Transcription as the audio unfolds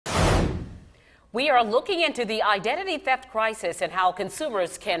We are looking into the identity theft crisis and how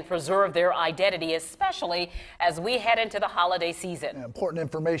consumers can preserve their identity, especially as we head into the holiday season. Important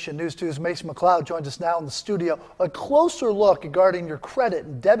information. News 2's Macy McLeod joins us now in the studio. A closer look regarding your credit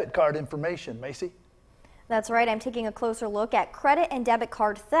and debit card information. Macy? That's right. I'm taking a closer look at credit and debit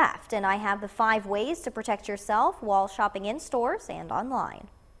card theft, and I have the 5 ways to protect yourself while shopping in stores and online.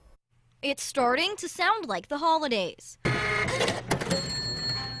 It's starting to sound like the holidays.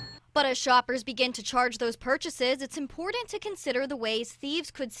 But as shoppers begin to charge those purchases, it's important to consider the ways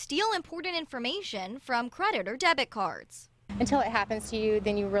thieves could steal important information from credit or debit cards. Until it happens to you,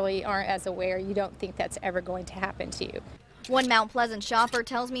 then you really aren't as aware. You don't think that's ever going to happen to you. One Mount Pleasant shopper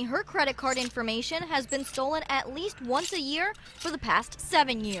tells me her credit card information has been stolen at least once a year for the past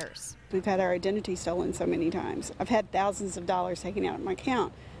 7 years. We've had our identity stolen so many times. I've had thousands of dollars taken out of my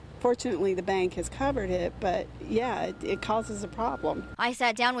account. Fortunately, the bank has covered it, but yeah, it causes a problem. I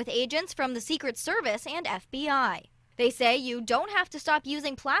sat down with agents from the Secret Service and FBI. They say you don't have to stop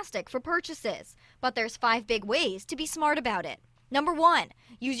using plastic for purchases, but there's 5 big ways to be smart about it. Number 1,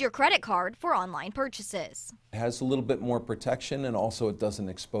 use your credit card for online purchases. It has a little bit more protection, and also it doesn't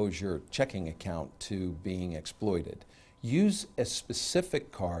expose your checking account to being exploited. Use a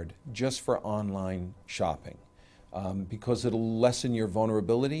specific card just for online shopping. Because it'll lessen your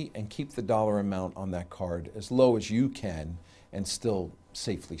vulnerability and keep the dollar amount on that card as low as you can and still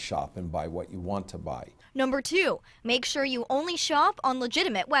safely shop and buy what you want to buy. Number 2, make sure you only shop on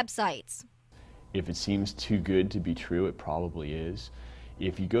legitimate websites. If it seems too good to be true, it probably is.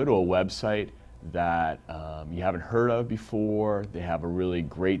 If you go to a website that you haven't heard of before, they have a really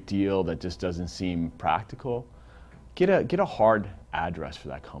great deal that just doesn't seem practical, get a hard address for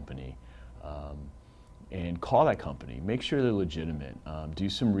that company. And call that company. Make sure they're legitimate. Do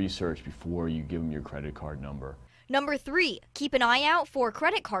some research before you give them your credit card number. Number 3, keep an eye out for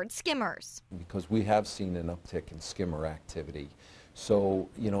credit card skimmers. Because we have seen an uptick in skimmer activity. So,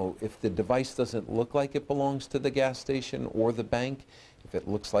 if the device doesn't look like it belongs to the gas station or the bank, if it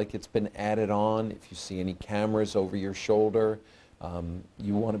looks like it's been added on, if you see any cameras over your shoulder,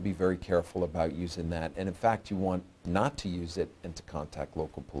 you want to be very careful about using that. And in fact, you want not to use it and to contact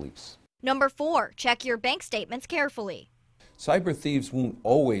local police. Number 4, check your bank statements carefully. Cyber thieves won't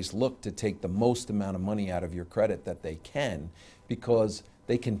always look to take the most amount of money out of your credit that they can, because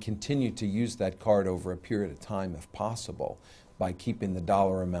they can continue to use that card over a period of time if possible by keeping the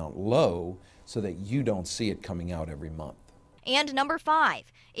dollar amount low so that you don't see it coming out every month. And number 5,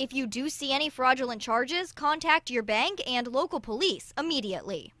 if you do see any fraudulent charges, contact your bank and local police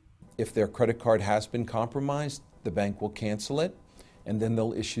immediately. If their credit card has been compromised, the bank will cancel it, and then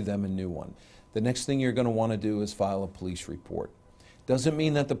they'll issue them a new one. The next thing you're going to want to do is file a police report. Doesn't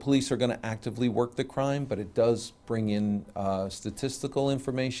mean that the police are going to actively work the crime, but it does bring in statistical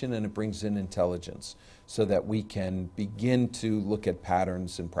information, and it brings in intelligence so that we can begin to look at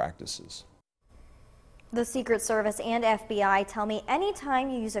patterns and practices. The Secret Service and FBI tell me anytime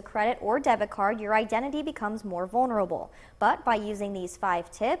you use a credit or debit card, your identity becomes more vulnerable. But by using these 5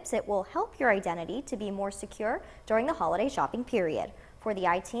 tips, it will help your identity to be more secure during the holiday shopping period. For the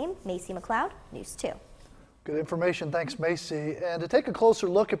I-Team, Macy McLeod, News 2. Good information. Thanks, Macy. And to take a closer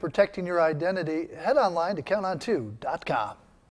look at protecting your identity, head online to counton2.com.